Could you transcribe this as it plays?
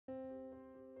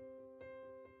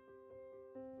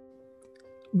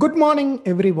Good morning,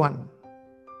 everyone.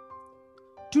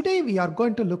 Today we are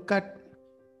going to look at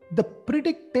the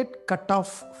predicted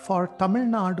cutoff for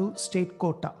Tamilnadu state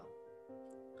quota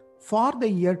for the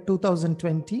year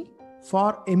 2020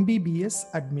 for MBBS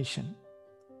admission.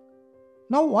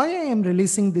 Now, why I am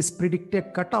releasing this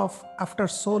predicted cutoff after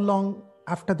so long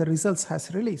after the results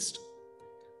has released?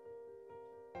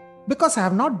 Because I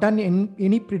have not done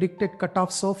any predicted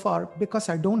cutoff so far because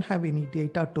I don't have any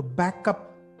data to back up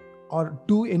or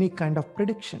do any kind of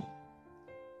prediction.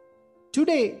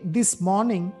 Today, this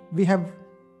morning, we have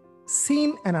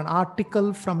seen an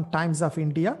article from Times of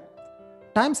India.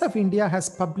 Times of India has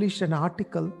published an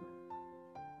article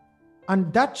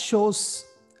and that shows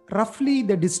roughly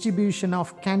the distribution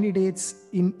of candidates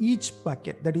in each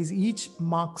bucket, that is each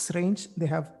marks range. They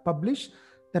have published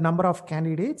the number of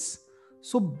candidates.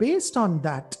 So based on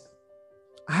that,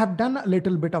 I have done a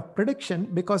little bit of prediction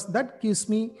because that gives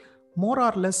me more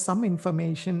or less some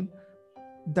information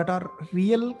that are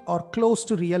real or close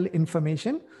to real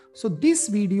information. So this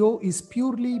video is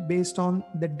purely based on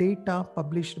the data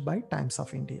published by Times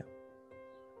of India.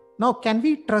 Now, can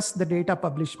we trust the data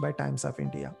published by Times of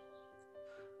India?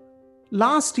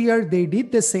 Last year, they did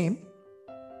the same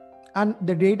and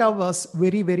the data was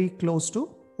very, very close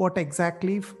to what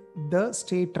exactly the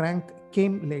state rank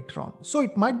came later on. So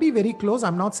it might be very close.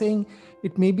 I'm not saying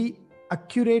it may be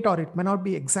accurate or it may not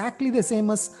be exactly the same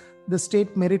as the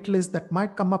state merit list that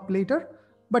might come up later,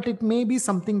 but it may be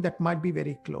something that might be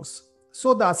very close.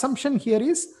 So the assumption here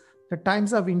is the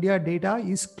Times of India data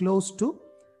is close to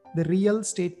the real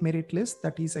state merit list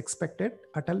that is expected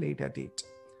at a later date.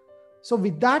 So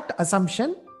with that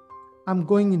assumption, I'm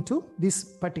going into this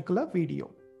particular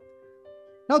video.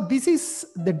 Now, this is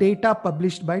the data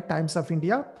published by Times of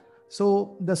India.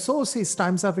 So the source is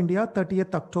Times of India,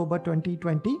 30th October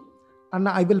 2020. And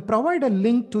I will provide a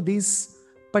link to this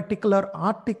particular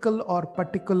article or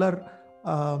particular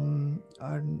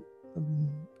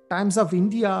Times of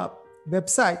India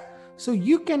website. So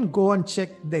you can go and check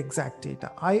the exact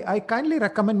data. I kindly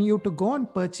recommend you to go and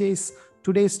purchase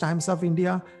today's Times of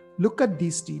India. Look at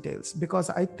these details because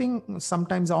I think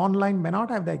sometimes online may not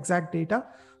have the exact data.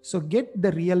 So get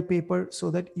the real paper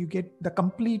so that you get the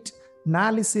complete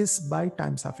analysis by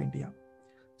Times of India.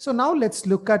 So now let's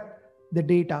look at the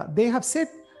data. They have said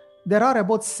there are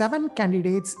about 7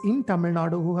 candidates in Tamil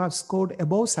Nadu who have scored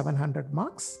above 700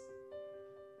 marks.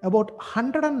 About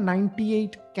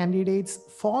 198 candidates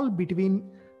fall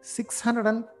between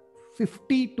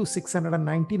 650 to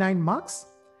 699 marks.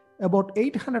 About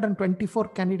 824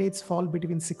 candidates fall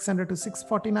between 600 to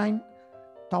 649.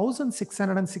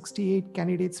 1,668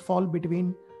 candidates fall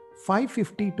between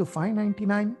 550 to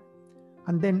 599.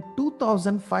 And then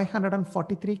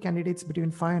 2,543 candidates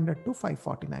between 500 to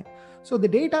 549. So the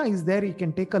data is there. You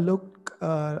can take a look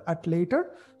at later.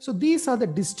 So these are the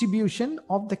distribution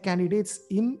of the candidates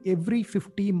in every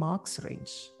 50 marks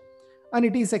range. And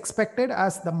it is expected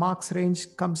as the marks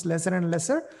range comes lesser and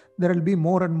lesser, there will be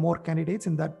more and more candidates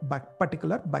in that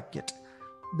particular bucket.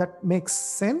 That makes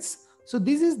sense. So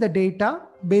this is the data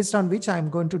based on which I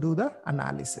am going to do the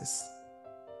analysis.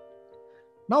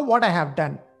 Now what I have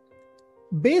done.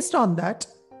 Based on that,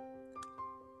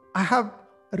 I have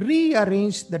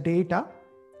rearranged the data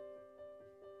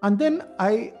and then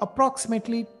I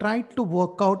approximately tried to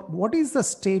work out what is the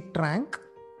state rank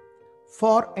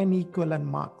for an equivalent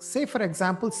mark. Say for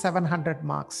example, 700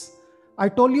 marks. I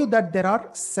told you that there are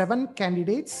 7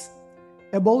 candidates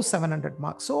above 700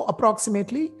 marks. So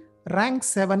approximately rank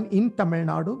 7 in Tamil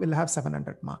Nadu will have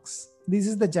 700 marks. This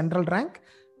is the general rank.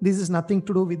 This is nothing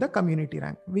to do with the community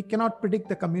rank. We cannot predict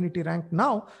the community rank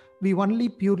now. We only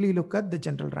purely look at the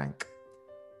general rank.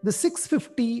 The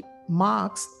 650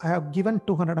 marks, I have given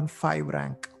 205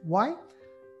 rank. Why?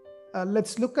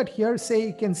 Let's look at here. Say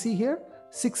you can see here,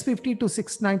 650 to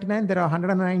 699, there are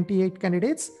 198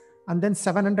 candidates and then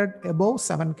 700 above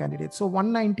 7 candidates. So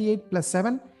 198 plus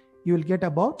 7, you will get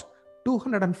about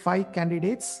 205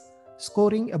 candidates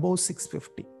scoring above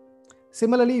 650.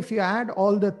 Similarly, if you add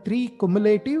all the 3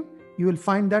 cumulative, you will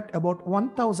find that about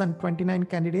 1,029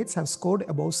 candidates have scored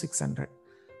above 600.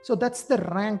 So that's the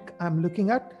rank I'm looking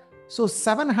at. So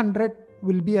 700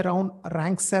 will be around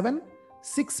rank 7.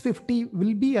 650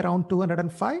 will be around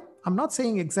 205. I'm not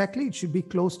saying exactly, it should be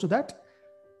close to that.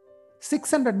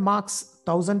 600 marks,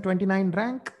 1,029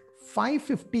 rank.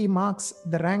 550 marks,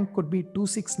 the rank could be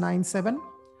 2697.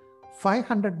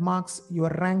 500 marks, your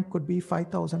rank could be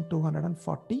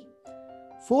 5,240.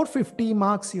 450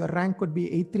 marks, your rank could be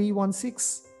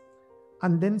 8316,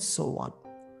 and then so on.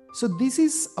 So this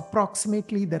is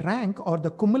approximately the rank or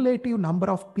the cumulative number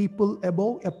of people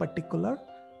above a particular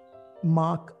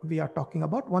mark we are talking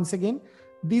about. Once again,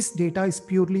 This data is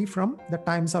purely from the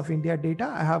Times of India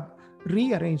data. I have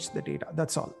rearranged the data,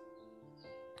 that's all.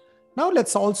 Now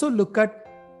let's also look at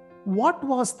what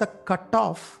was the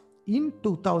cutoff in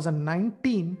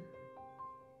 2019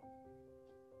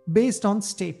 based on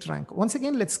state rank. Once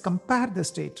again, let's compare the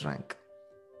state rank.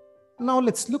 Now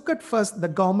let's look at first the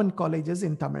government colleges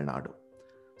in Tamil Nadu.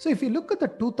 So if you look at the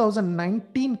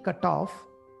 2019 cutoff,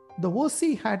 the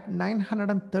OC had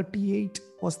 938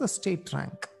 was the state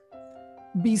rank.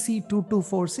 BC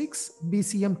 2246,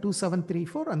 BCM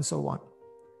 2734 and so on.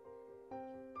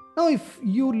 Now if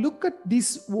you look at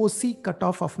this OC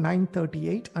cutoff of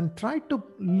 938 and try to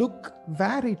look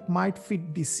where it might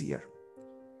fit this year.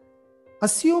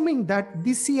 Assuming that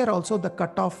this year also the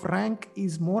cutoff rank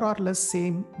is more or less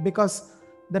same because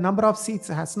the number of seats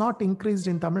has not increased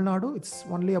in Tamil Nadu. It's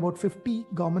only about 50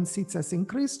 government seats has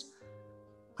increased.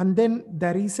 And then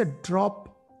there is a drop.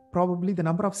 Probably the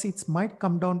number of seats might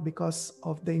come down because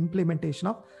of the implementation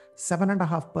of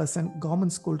 7.5%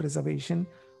 government school reservation,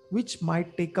 which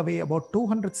might take away about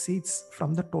 200 seats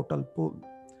from the total pool.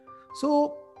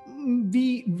 So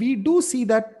we do see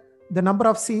that the number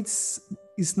of seats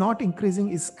is not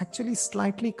increasing, is actually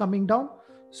slightly coming down.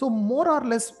 So more or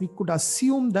less we could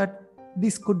assume that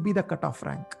this could be the cutoff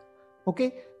rank.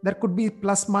 Okay, there could be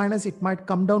plus minus, it might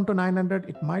come down to 900,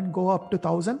 it might go up to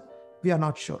 1000. We are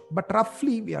not sure, but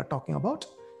roughly we are talking about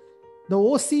the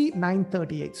OC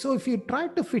 938. So if you try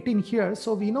to fit in here,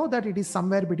 so we know that it is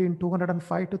somewhere between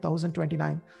 205 to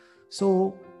 1029.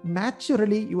 So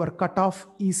naturally your cutoff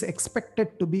is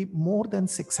expected to be more than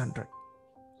 600.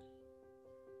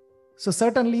 So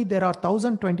certainly there are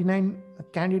 1029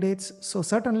 candidates. So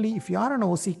certainly if you are an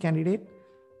OC candidate,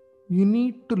 you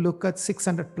need to look at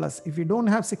 600 plus. If you don't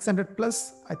have 600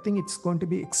 plus, I think it's going to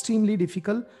be extremely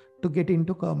difficult to get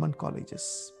into government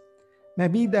colleges.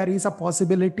 Maybe there is a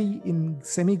possibility in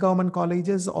semi-government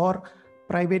colleges or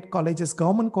private colleges,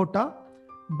 government quota,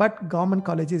 but government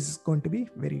colleges is going to be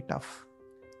very tough.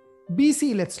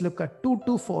 BC, let's look at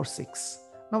 2246.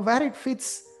 Now where it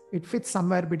fits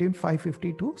somewhere between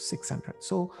 550 to 600.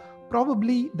 So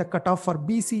probably the cutoff for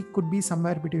BC could be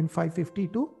somewhere between 550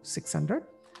 to 600.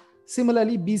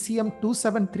 Similarly, BCM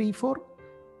 2734,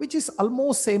 which is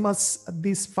almost same as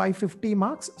these 550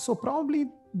 marks. So probably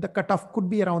the cutoff could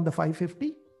be around the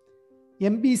 550.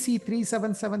 MBC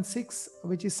 3776,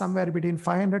 which is somewhere between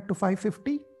 500 to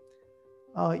 550.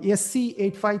 SC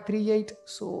 8538,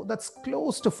 so that's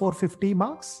close to 450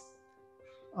 marks.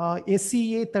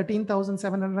 SCA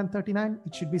 13,739,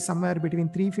 it should be somewhere between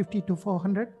 350 to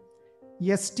 400.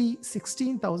 ST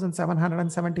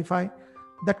 16,775,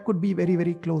 that could be very,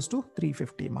 very close to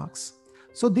 350 marks.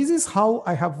 So this is how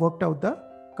I have worked out the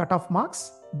cutoff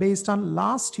marks based on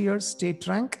last year's state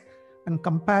rank and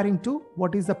comparing to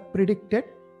what is the predicted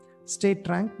state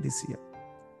rank this year.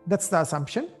 That's the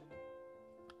assumption.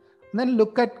 And then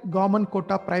look at government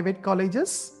quota private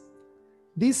colleges.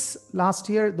 This last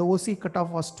year, the OC cutoff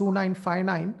was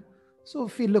 2959. So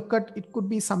if we look at, it could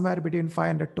be somewhere between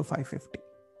 500 to 550.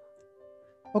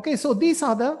 Okay, so these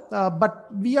are the, but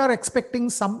we are expecting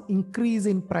some increase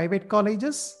in private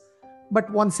colleges. But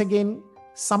once again,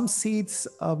 some seats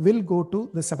will go to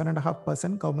the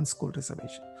 7.5% government school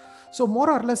reservation. So more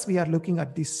or less, we are looking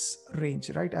at this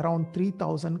range, right? Around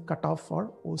 3,000 cutoff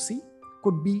for OC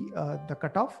could be the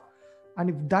cutoff. And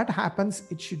if that happens,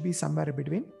 it should be somewhere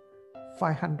between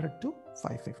 500 to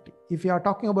 550. If you are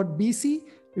talking about BC,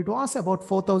 it was about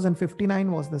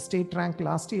 4,059 was the state rank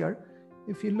last year.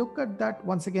 If you look at that,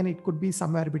 once again, it could be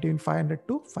somewhere between 500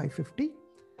 to 550.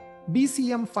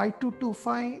 BCM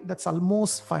 5225, that's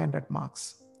almost 500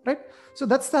 marks, right? So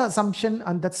that's the assumption,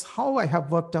 and that's how I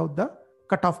have worked out the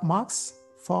cutoff marks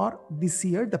for this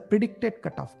year, the predicted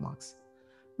cutoff marks.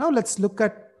 Now let's look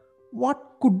at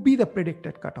what could be the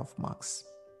predicted cutoff marks.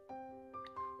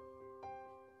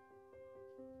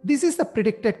 This is the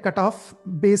predicted cutoff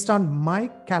based on my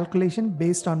calculation,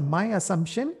 based on my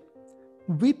assumption,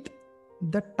 with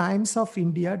the Times of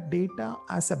India data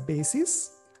as a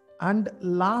basis and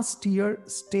last year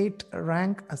state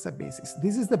rank as a basis.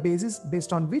 This is the basis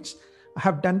based on which I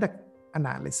have done the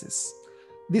analysis.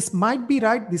 This might be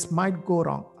right, this might go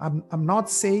wrong. I'm not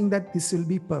saying that this will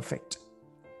be perfect.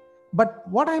 But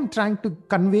what I'm trying to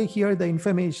convey here, the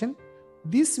information,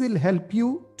 this will help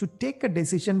you to take a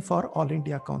decision for All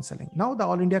India Counselling. Now the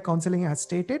All India Counselling has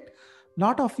stated, a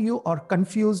lot of you are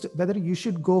confused whether you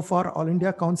should go for All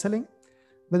India Counselling,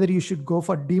 whether you should go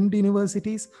for deemed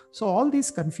universities. So all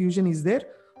this confusion is there.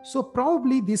 So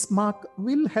probably this mark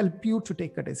will help you to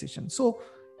take a decision. So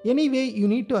Anyway, you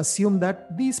need to assume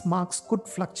that these marks could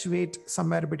fluctuate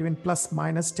somewhere between plus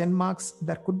minus 10 marks.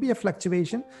 There could be a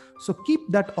fluctuation. So keep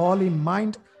that all in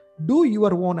mind. Do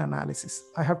your own analysis.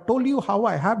 I have told you how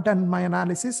I have done my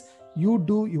analysis. You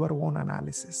do your own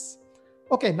analysis.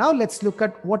 Okay, now let's look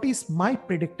at what is my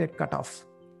predicted cutoff.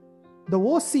 The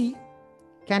OC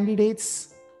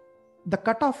candidates, the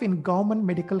cutoff in government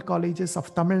medical colleges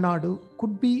of Tamil Nadu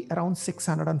could be around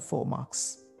 604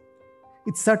 marks.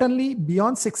 It's certainly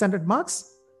beyond 600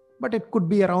 marks, but it could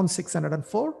be around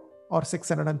 604 or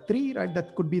 603, right?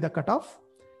 That could be the cutoff.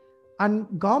 And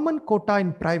government quota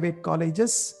in private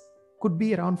colleges could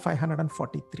be around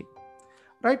 543,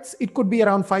 right? It could be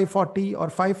around 540 or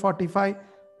 545,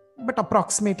 but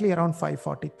approximately around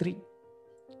 543.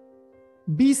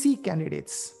 BC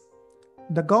candidates,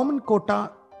 the government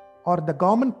quota or the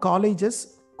government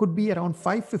colleges could be around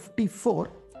 554.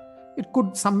 It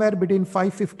could somewhere between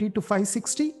 550 to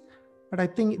 560, but I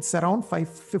think it's around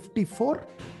 554.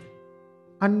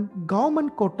 And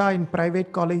government quota in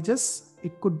private colleges,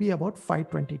 it could be about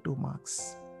 522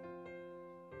 marks.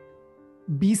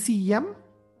 BCM,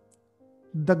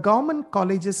 the government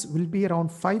colleges will be around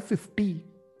 550,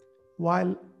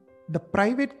 while the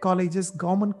private colleges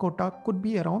government quota could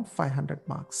be around 500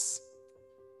 marks.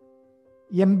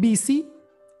 MBC,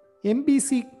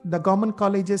 the government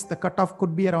colleges, the cutoff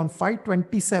could be around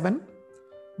 527,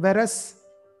 whereas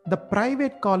the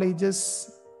private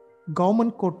colleges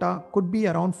government quota could be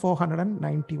around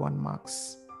 491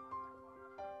 marks.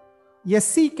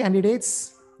 SC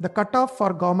candidates, the cutoff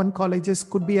for government colleges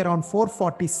could be around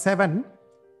 447,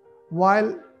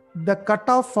 while the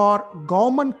cutoff for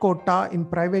government quota in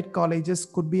private colleges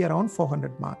could be around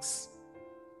 400 marks.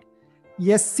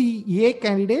 SCA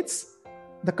candidates,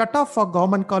 the cutoff for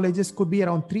government colleges could be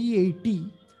around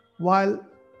 380, while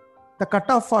the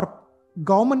cutoff for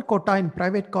government quota in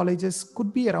private colleges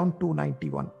could be around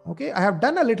 291. Okay, I have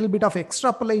done a little bit of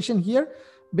extrapolation here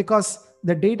because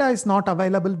the data is not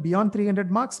available beyond 300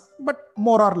 marks, but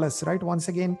more or less, right? Once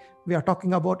again, we are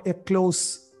talking about a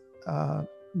close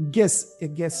guess.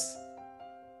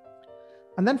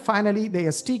 And then finally,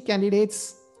 the ST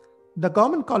candidates, the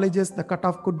government colleges, the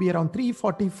cutoff could be around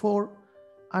 344,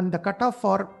 and the cutoff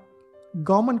for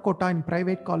government quota in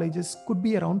private colleges could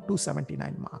be around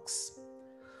 279 marks.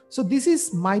 So this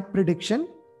is my prediction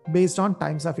based on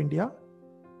Times of India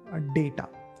data.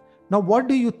 Now, what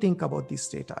do you think about this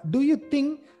data? Do you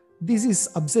think this is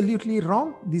absolutely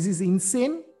wrong? This is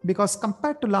insane? Because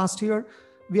compared to last year,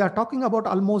 we are talking about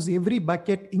almost every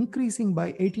bucket increasing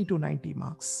by 80 to 90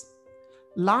 marks.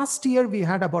 Last year, we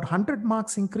had about 100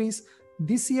 marks increase.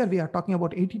 This year, we are talking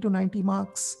about 80 to 90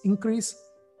 marks increase.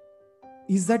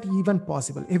 Is that even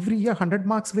possible? Every year, 100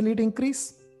 marks, will it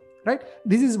increase? Right?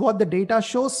 This is what the data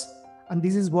shows, and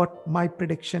this is what my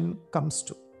prediction comes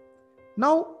to.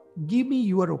 Now, give me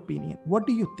your opinion. What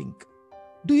do you think?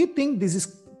 Do you think this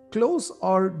is close,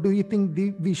 or do you think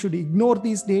we should ignore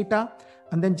these data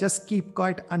and then just keep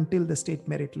quiet until the state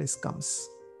merit list comes?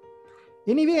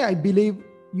 Anyway, I believe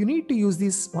you need to use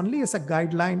this only as a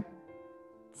guideline.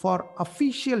 For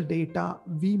official data,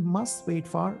 we must wait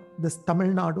for this Tamil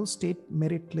Nadu state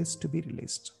merit list to be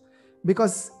released.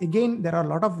 Because again, there are a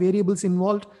lot of variables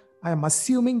involved. I am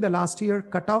assuming the last year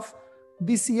cutoff.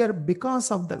 This year,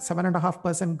 because of the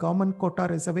 7.5% government quota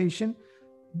reservation,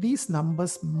 these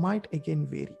numbers might again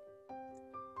vary.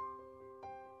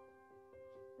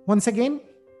 Once again,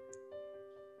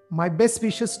 my best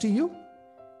wishes to you.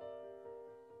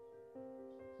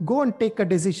 Go and take a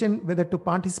decision whether to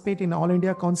participate in All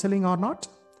India Counseling or not.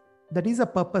 That is the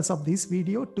purpose of this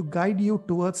video, to guide you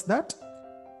towards that.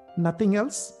 Nothing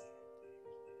else.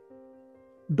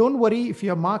 Don't worry if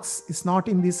your marks is not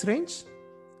in this range.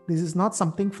 This is not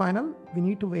something final. We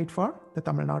need to wait for the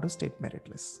Tamil Nadu state merit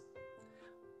list.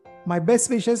 My best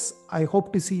wishes. I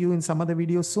hope to see you in some other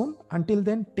videos soon. Until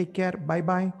then, take care.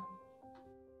 Bye-bye.